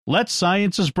Let's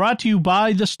Science is brought to you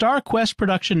by the StarQuest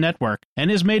Production Network and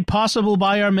is made possible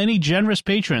by our many generous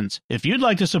patrons. If you'd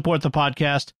like to support the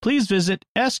podcast, please visit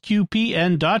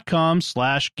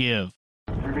sqpn.com/give.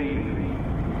 3, 2,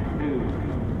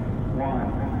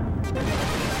 1.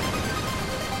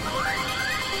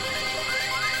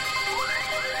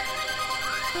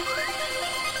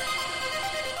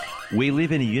 We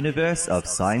live in a universe of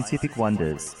scientific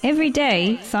wonders. Every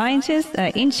day, scientists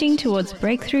are inching towards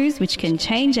breakthroughs which can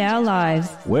change our lives.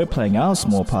 We're playing our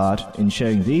small part in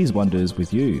sharing these wonders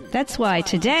with you. That's why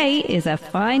today is a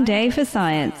fine day for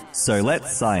science. So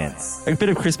let's science. A bit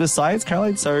of Christmas science,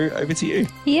 Caroline, so over to you.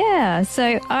 Yeah,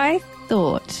 so I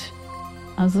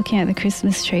was looking at the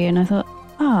Christmas tree and I thought,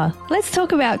 let's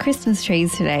talk about Christmas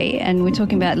trees today. And we're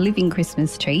talking about living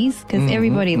Christmas trees because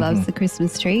everybody loves the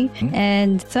Christmas tree.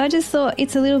 And so I just thought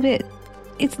look,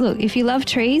 if you love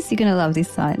trees, you're going to love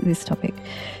this topic.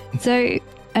 So,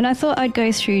 and I thought I'd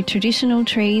go through traditional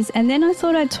trees and then I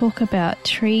thought I'd talk about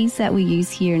trees that we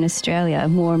use here in Australia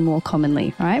more and more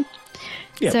commonly, right?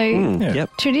 Yep. So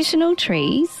traditional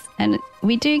trees, and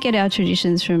we do get our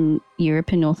traditions from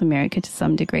Europe and North America to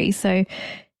some degree. So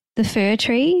the fir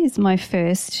tree is my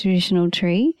first traditional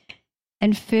tree,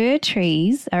 and fir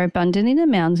trees are abundant in the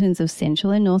mountains of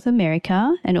Central and North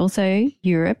America and also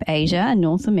Europe, Asia and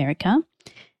North America.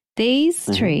 These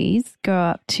trees grow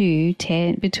up to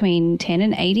between 10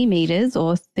 and 80 metres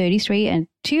or 33 and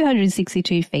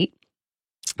 262 feet,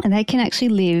 and they can actually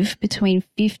live between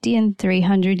 50 and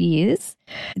 300 years.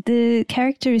 The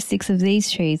characteristics of these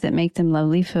trees that make them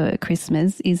lovely for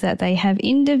Christmas is that they have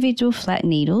individual flat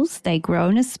needles. They grow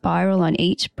in a spiral on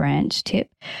each branch tip,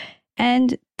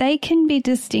 and they can be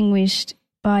distinguished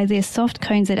by their soft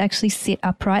cones that actually sit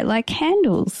upright like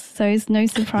candles. So it's no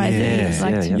surprise that it's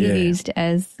like to be used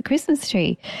as the Christmas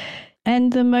tree.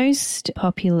 And the most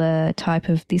popular type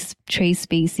of this tree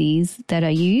species that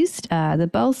are used are the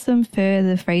balsam fir,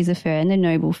 the Fraser fir, and the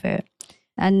noble fir.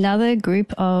 Another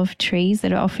group of trees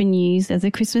that are often used as a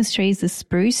Christmas tree is the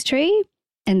spruce tree,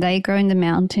 and they grow in the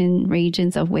mountain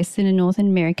regions of Western and Northern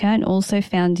America and also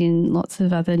found in lots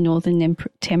of other northern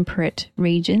temperate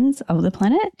regions of the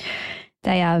planet.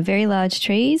 They are very large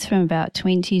trees from about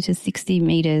 20 to 60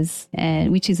 metres,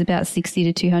 which is about 60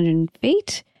 to 200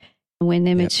 feet. When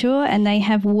they're mature, and they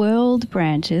have whorled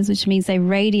branches, which means they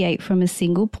radiate from a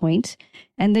single point,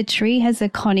 and the tree has a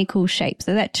conical shape,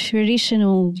 so that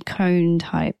traditional cone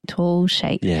type tall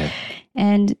shape. Yeah.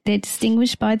 And they're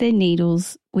distinguished by their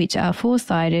needles, which are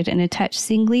four-sided and attached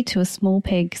singly to a small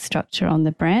peg structure on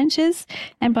the branches,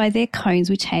 and by their cones,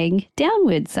 which hang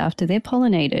downwards after they're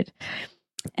pollinated.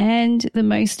 And the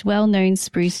most well-known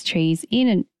spruce trees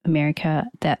in America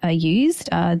that are used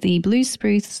are the blue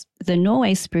spruce, the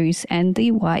Norway spruce, and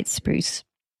the white spruce.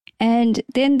 And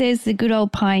then there's the good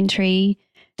old pine tree,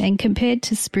 and compared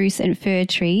to spruce and fir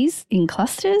trees in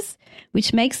clusters,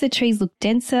 which makes the trees look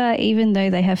denser even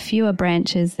though they have fewer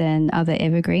branches than other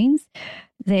evergreens.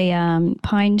 The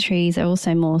pine trees are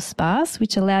also more sparse,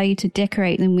 which allow you to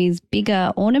decorate them with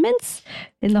bigger ornaments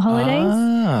in the holidays.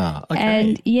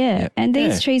 Okay. And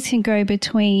these trees can grow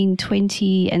between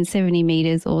 20 and 70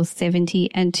 metres or 70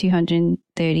 and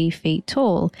 230 feet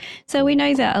tall. So we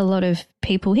know that a lot of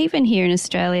people, even here in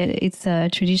Australia, it's a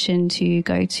tradition to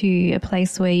go to a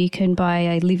place where you can buy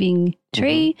a living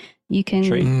tree. You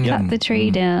can cut the tree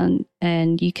down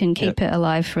and you can keep it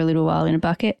alive for a little while in a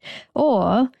bucket,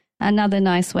 or another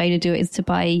nice way to do it is to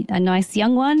buy a nice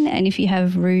young one, and if you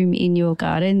have room in your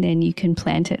garden, then you can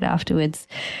plant it afterwards.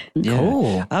 Yeah.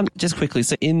 Cool. Just quickly,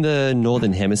 so in the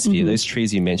Northern Hemisphere, those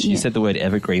trees you mentioned, you said the word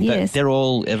evergreen. Yes. They're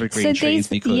all evergreen trees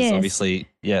because obviously,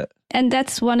 And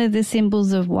that's one of the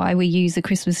symbols of why we use a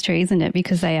Christmas tree, isn't it?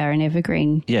 Because they are an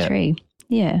evergreen tree.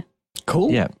 Yeah.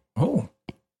 Cool. Yeah. Oh.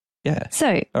 Yeah.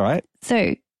 So, all right.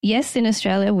 So, yes, in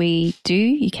Australia,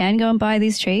 you can go and buy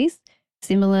these trees.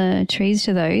 Similar trees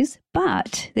to those,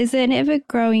 but there's an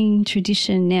ever-growing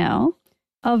tradition now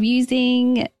of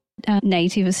using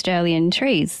native Australian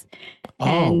trees.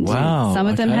 And some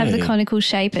of them have the conical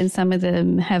shape and some of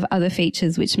them have other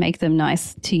features which make them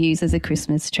nice to use as a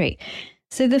Christmas tree.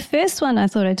 So the first one I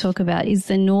thought I'd talk about is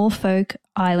the Norfolk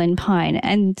Island pine,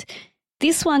 and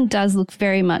this one does look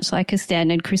very much like a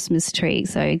standard Christmas tree.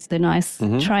 So it's the nice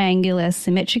triangular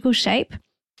symmetrical shape.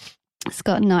 It's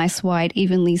got nice, wide,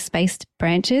 evenly spaced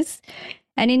branches.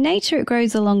 And in nature, it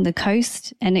grows along the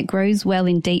coast and it grows well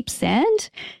in deep sand.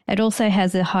 It also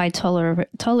has a high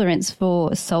tolerance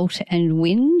for salt and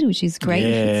wind, which is great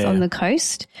if it's on the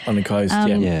coast. On the coast,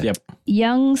 Yep.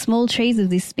 Young, small trees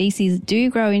of this species do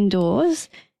grow indoors,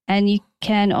 and you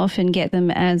can often get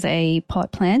them as a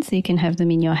pot plant, so you can have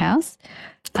them in your house.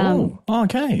 Cool.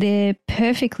 Okay. They're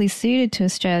perfectly suited to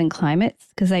Australian climates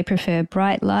because they prefer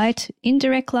bright light,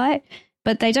 indirect light,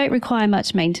 but they don't require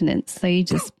much maintenance. So you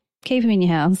just keep them in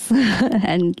your house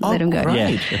and let them go.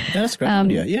 Great. That's great.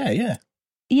 Yeah.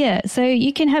 Yeah, so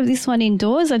you can have this one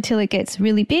indoors until it gets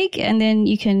really big, and then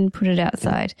you can put it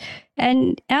outside.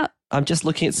 And I'm just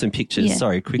looking at some pictures. Yeah.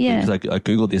 Sorry, quickly, Yeah. because I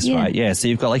Googled this, Yeah. right? Yeah. So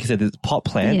you've got, like you said, this pot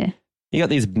plant. Yeah. You got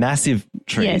these massive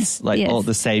trees, Yes, all yes.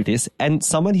 the same this. And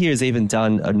someone here has even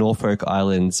done a Norfolk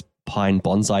Islands pine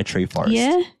bonsai tree forest.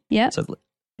 Yeah, So,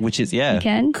 which is, you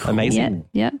can. amazing.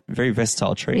 Yeah, Very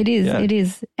versatile tree. it is. Yeah. It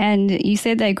is. And you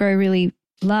said they grow really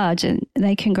large, and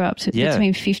they can grow up to Yeah.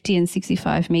 between 50 and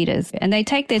 65 meters. And they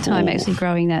take their time actually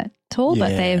growing that tall, but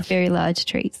they Yeah. have very large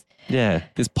trees. Yeah.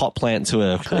 This pot plant to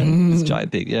this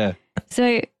giant thing. Yeah.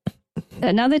 So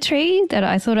another tree that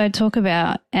I thought I'd talk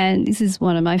about, and this is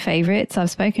one of my favorites,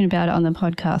 I've spoken about it on the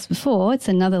podcast before, it's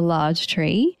another large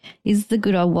tree, is the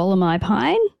good old Wollemi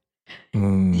pine.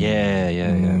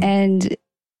 Yeah. And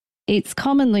it's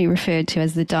commonly referred to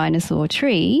as the dinosaur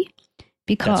tree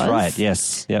because That's right.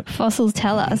 Yes. Yep. fossils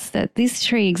tell us that this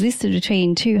tree existed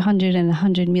between 200 and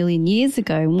 100 million years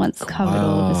ago and once covered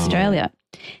all of Australia.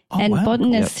 And wow.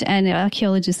 botanists and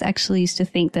archaeologists actually used to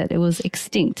think that it was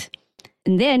extinct.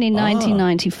 And then in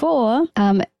 1994,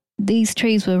 these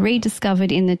trees were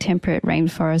rediscovered in the temperate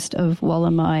rainforest of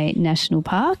Wollemi National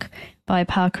Park by a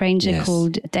park ranger Yes.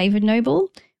 called David Noble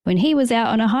when he was out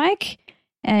on a hike.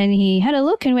 And he had a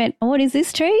look and went, what is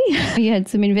this tree? He had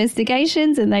some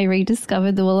investigations and they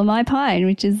rediscovered the Wollemi pine,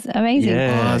 which is amazing.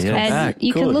 Yeah. that's yeah. And back.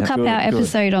 you can Good, look up good, our good.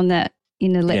 episode on that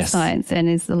in the Let's Yes. Science, and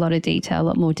there's a lot of detail, a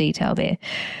lot more detail there.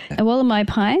 And Wollemi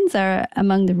pines are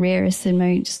among the rarest and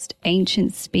most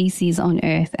ancient species on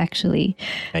Earth, actually.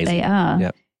 Amazing. They are.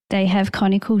 Yep. They have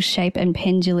conical shape and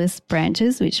pendulous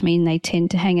branches, which mean they tend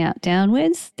to hang out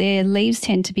downwards. Their leaves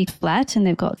tend to be flat and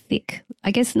they've got thick,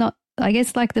 I guess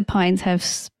like the pines have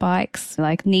spikes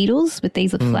like needles, but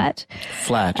these are flat.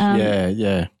 Flat.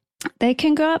 Yeah. They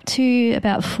can grow up to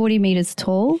about 40 meters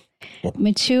tall.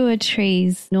 Mature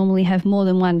trees normally have more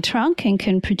than one trunk and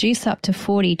can produce up to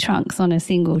 40 trunks on a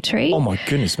single tree, Oh my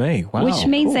goodness me! Wow. which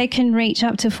means Cool. they can reach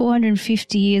up to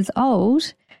 450 years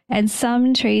old. And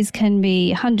some trees can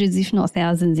be hundreds, if not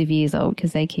thousands of years old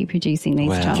because they keep producing these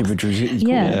Wow. trunks. Keep it-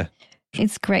 Yeah. Yeah.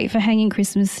 It's great for hanging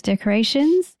Christmas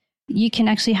decorations. You can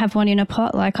actually have one in a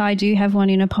pot, like I do have one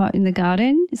in a pot in the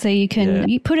garden. So you can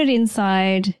you put it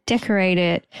inside, decorate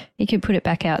it. You can put it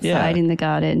back outside in the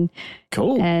garden.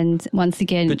 Cool. And once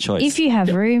again, Good choice. if you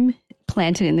have room,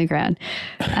 plant it in the ground.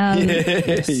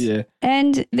 Yeah.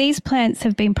 And these plants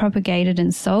have been propagated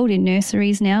and sold in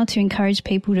nurseries now to encourage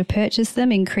people to purchase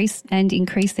them, increase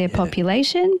their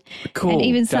population. Cool. And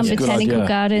even some That's a good botanical idea.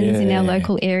 gardens in our Yeah.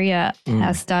 local area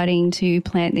are starting to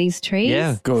plant these trees.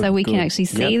 Yeah. Good, so we can good. actually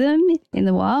see them in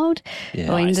the wild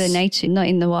Yeah. or in the nature, not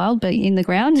in the wild, but in the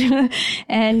ground.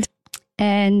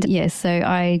 And yes, so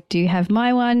I do have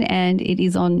my one and it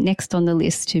is next on the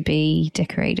list to be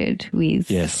decorated with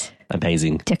Yes.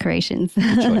 Amazing. decorations.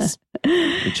 Choice.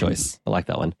 Good choice. I like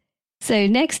that one. So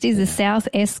next is the South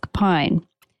Esk pine.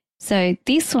 So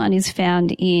this one is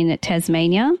found in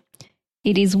Tasmania.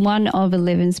 It is one of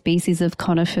 11 species of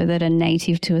conifer that are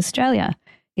native to Australia.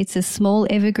 It's a small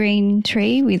evergreen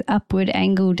tree with upward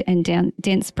angled and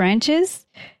dense branches.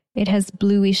 It has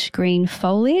bluish green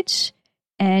foliage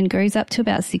and grows up to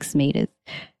about 6 meters.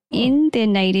 In their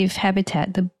native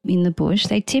habitat, in the bush,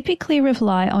 they typically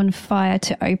rely on fire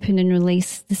to open and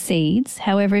release the seeds.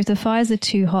 However, if the fires are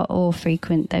too hot or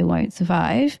frequent, they won't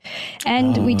survive.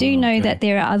 And we do know that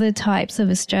there are other types of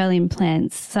Australian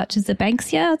plants, such as the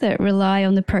Banksia, that rely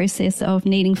on the process of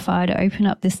needing fire to open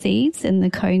up the seeds and the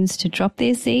cones to drop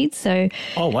their seeds. So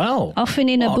Oh wow. often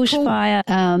in a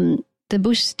bushfire, the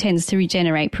bush tends to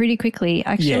regenerate pretty quickly,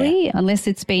 actually, unless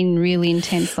it's been really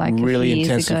intense, like Really a few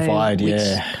years intensified, ago, which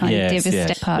yeah. kind Yes, of devastate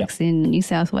yes. parks in New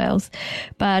South Wales.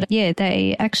 But yeah,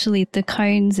 the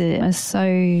cones are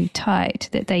so tight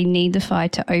that they need the fire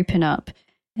to open up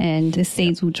and the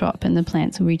seeds will drop and the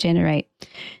plants will regenerate.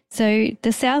 So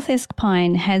the South Esk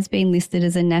pine has been listed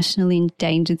as a nationally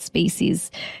endangered species,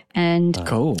 and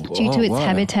Cool. due to its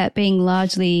habitat being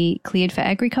largely cleared for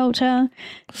agriculture,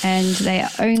 and they are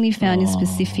only found in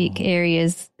specific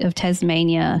areas of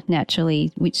Tasmania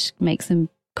naturally, which makes them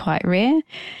quite rare.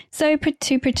 So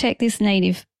to protect this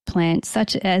native plant,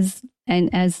 such as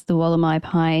the Wollemi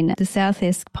pine, the South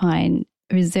Esk Pine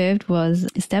Reserve was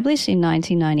established in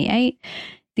 1998.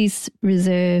 This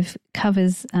reserve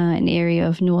covers an area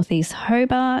of northeast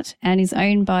Hobart and is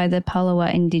owned by the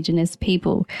Palawa Indigenous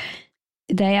people.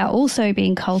 they are also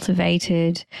being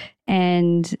cultivated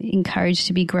and encouraged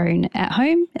to be grown at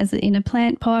home in a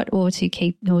plant pot or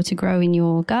to grow in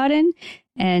your garden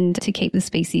and to keep the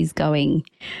species going.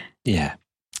 Yeah.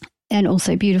 And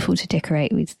also beautiful to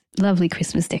decorate with lovely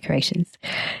Christmas decorations.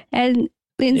 And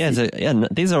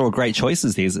these are all great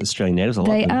choices, these Australian natives.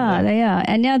 They are.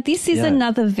 And now this is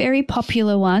another very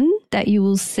popular one that you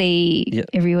will see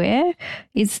everywhere.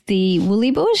 It's the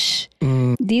woolly bush.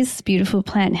 This beautiful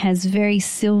plant has very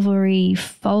silvery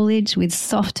foliage with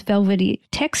soft velvety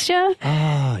texture.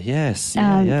 Ah, yes.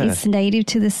 It's native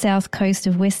to the south coast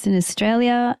of Western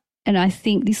Australia. And I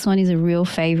think this one is a real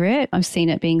favourite. I've seen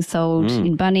it being sold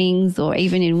in Bunnings or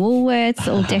even in Woolworths,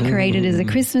 all decorated as a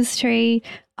Christmas tree.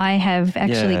 I have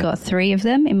actually got 3 of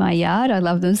them in my yard. I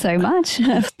love them so much.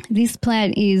 This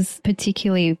plant is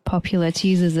particularly popular to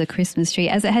use as a Christmas tree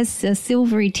as it has a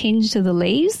silvery tinge to the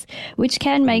leaves, which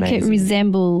can make it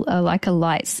resemble like a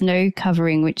light snow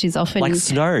covering, which is often... Like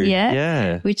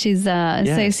snow. Which is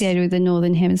associated with the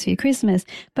Northern Hemisphere Christmas.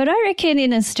 But I reckon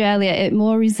in Australia it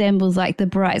more resembles like the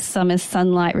bright summer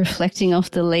sunlight reflecting off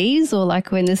the leaves or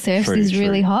like when the surface is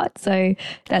really hot. So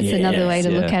that's another way to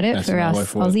look at it for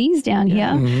us Aussies down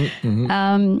here.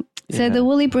 So the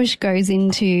woolly bush goes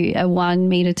into a 1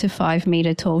 metre to 5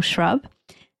 metre tall shrub.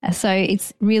 So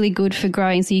it's really good for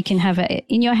growing. So you can have it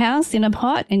in your house in a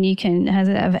pot and you can have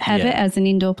it as an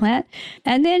indoor plant.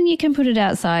 And then you can put it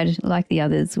outside like the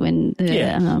others when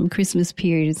the Christmas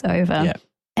period is over. Yeah.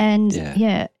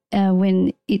 And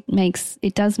when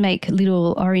it does make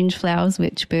little orange flowers,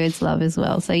 which birds love as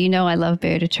well. So, I love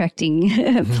bird attracting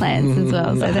plants as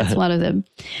well. So that's one of them.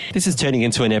 This is turning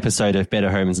into an episode of Better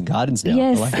Homes and Gardens now.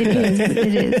 Yes, it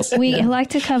is. We like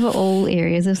to cover all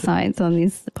areas of science on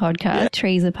this podcast.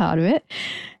 Trees are part of it.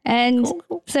 And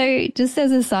so just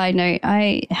as a side note,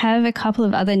 I have a couple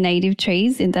of other native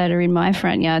trees that are in my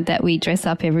front yard that we dress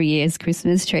up every year as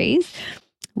Christmas trees.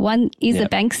 One is a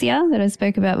Banksia that I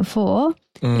spoke about before.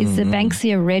 It's the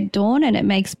Banksia Red Dawn, and it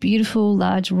makes beautiful,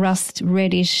 large, rust,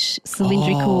 reddish,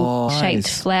 cylindrical shaped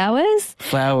flowers.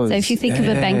 So if you think of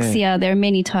a Banksia, there are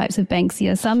many types of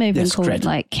Banksia. Some even called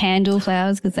like candle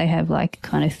flowers because they have like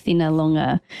kind of thinner,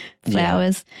 longer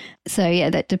flowers.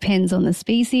 So that depends on the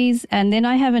species. And then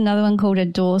I have another one called a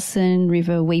Dawson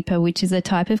River Weeper, which is a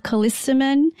type of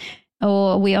callistemon.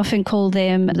 Or we often call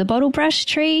them the bottle brush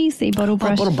tree. See bottle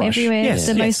brush everywhere. Yes,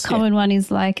 the most common one is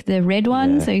like the red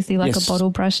one. So you see like a bottle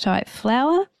brush type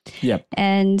flower. Yep.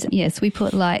 And yes, we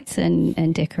put lights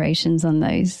and decorations on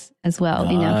those as well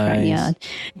in our front yard.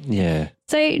 Yeah.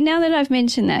 So now that I've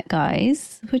mentioned that,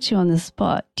 guys, put you on the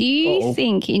spot. Do you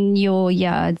think in your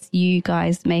yards you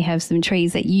guys may have some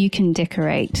trees that you can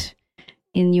decorate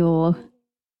in your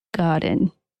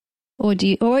garden? Or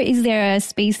is there a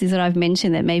species that I've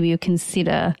mentioned that maybe you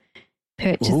consider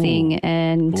purchasing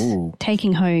and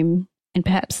taking home and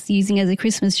perhaps using as a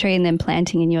Christmas tree and then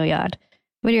planting in your yard?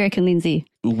 What do you reckon, Lindsay?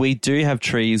 We do have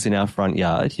trees in our front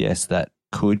yard, yes, that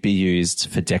could be used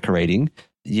for decorating.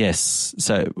 Yes.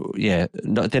 So,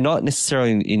 they're not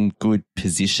necessarily in good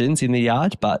positions in the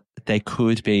yard, but they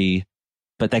could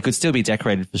still be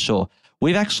decorated for sure.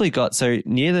 We've actually got, so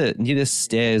near the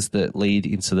stairs that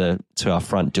lead to our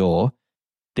front door,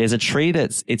 there's a tree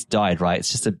it's died, right?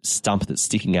 It's just a stump that's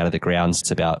sticking out of the ground.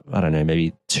 It's about, I don't know,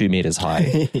 maybe 2 meters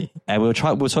high. And we were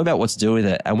talking about what to do with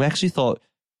it. And we actually thought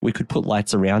we could put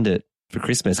lights around it for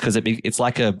Christmas because it's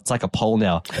like a pole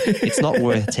now. It's not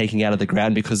worth taking out of the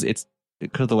ground because of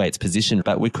the way it's positioned.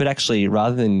 But we could actually,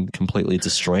 rather than completely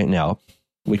destroy it now,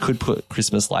 we could put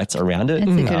Christmas lights around it.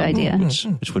 That's a good idea.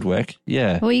 Which would work.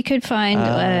 Yeah. Or you could find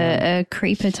a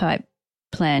creeper type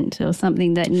plant or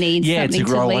something that needs something to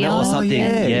grow on it or something.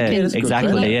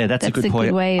 Exactly. That's a good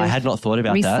point. Way I had not thought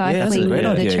about that. Recycling That's a great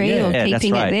idea. the tree or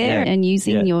keeping it there and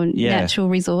using your natural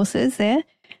resources there.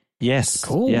 Yes.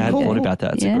 Cool. Yeah, I hadn't thought about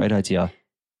that. It's a great idea.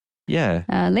 Yeah.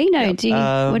 Lino,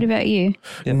 what about you?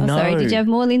 Sorry, did you have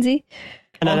more, Lindsay?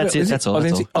 No, that's it. That's all.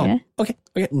 Okay.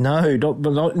 No,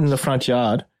 not in the front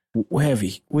yard.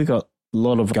 We got a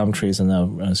lot of gum trees in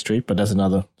our street, but that's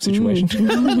another situation.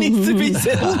 Needs to be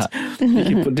said.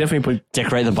 You can definitely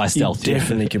decorate them by stealth. You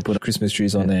definitely can put Christmas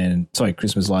trees on there and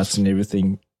Christmas lights and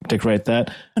everything. Decorate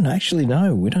that. And actually,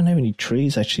 no, we don't have any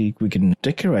trees. Actually, we can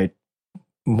decorate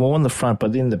more in the front,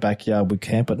 but in the backyard we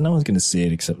can. But no one's going to see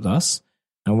it except us.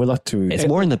 And we like to. It's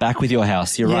more in the back with your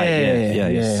house. You're right.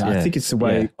 Yeah. I think it's the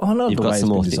way. Not You've the got way some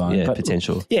more it's been designed, but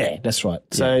potential. Yeah, that's right.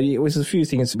 So there's a few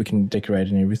things we can decorate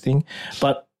and everything.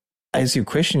 But as your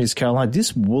question is, Caroline,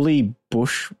 this woolly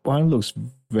bush one looks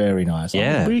very nice.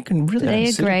 Yeah, you can really. They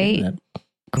are great.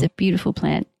 It's a beautiful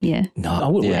plant. Yeah. No, I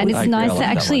would. Yeah. And it's I agree. I nice like to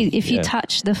that actually, one. if you Yeah.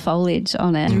 touch the foliage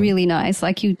on it, it's really nice.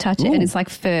 Like you touch it and it's like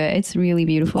fur. It's really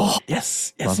beautiful. Oh,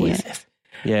 yes, yes, Lovely. yes, yes.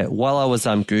 Yeah, while I was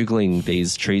Googling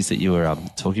these trees that you were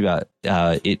talking about,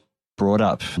 it brought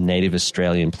up native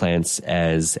Australian plants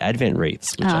as Advent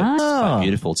wreaths, which are quite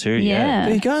beautiful too. Yeah.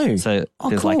 There you go. So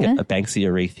there's cool. like a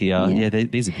Banksia wreath here. Yeah,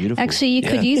 these are beautiful. Actually, you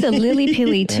could use a lily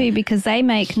pilly too because they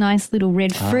make nice little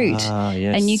red fruit.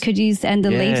 Yes. And you could use, and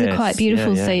the leaves are Yes, quite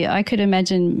beautiful. yeah, yeah. So I could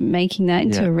imagine making that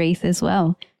into Yeah. a wreath as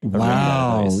well.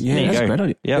 Wow. those. Yeah, There you that's go. a great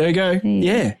idea. Yep. There you go. you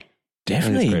Yeah, These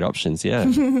definitely. great options. Yeah.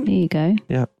 There you go.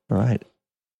 Yeah. Right.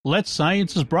 Let's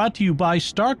Science is brought to you by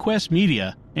StarQuest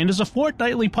Media and is a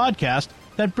fortnightly podcast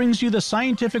that brings you the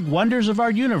scientific wonders of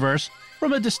our universe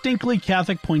from a distinctly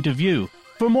Catholic point of view.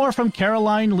 For more from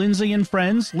Caroline, Lindsay, and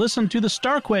friends, listen to the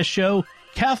StarQuest show,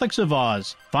 Catholics of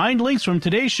Oz. Find links from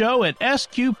today's show at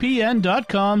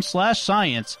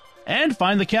sqpn.com/science and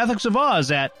find the Catholics of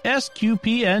Oz at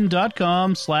sqpn.com/Oz.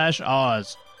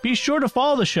 Be sure to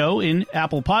follow the show in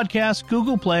Apple Podcasts,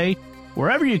 Google Play,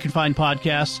 wherever you can find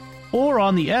podcasts, or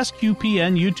on the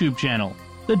SQPN YouTube channel.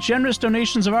 The generous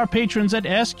donations of our patrons at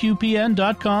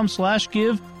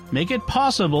sqpn.com/give make it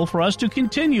possible for us to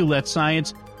continue Let's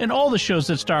Science and all the shows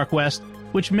at StarQuest,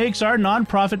 which makes our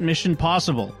nonprofit mission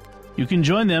possible. You can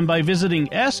join them by visiting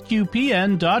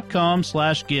sqpn.com/give.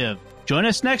 Join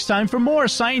us next time for more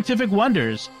scientific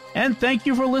wonders, and thank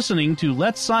you for listening to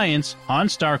Let's Science on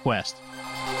StarQuest.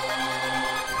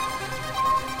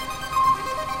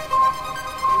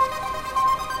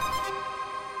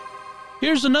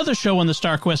 Here's another show on the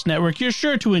StarQuest network you're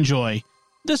sure to enjoy,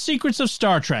 The Secrets of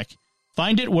Star Trek.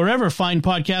 Find it wherever fine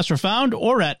podcasts are found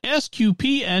or at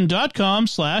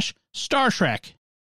sqpn.com/Star Trek.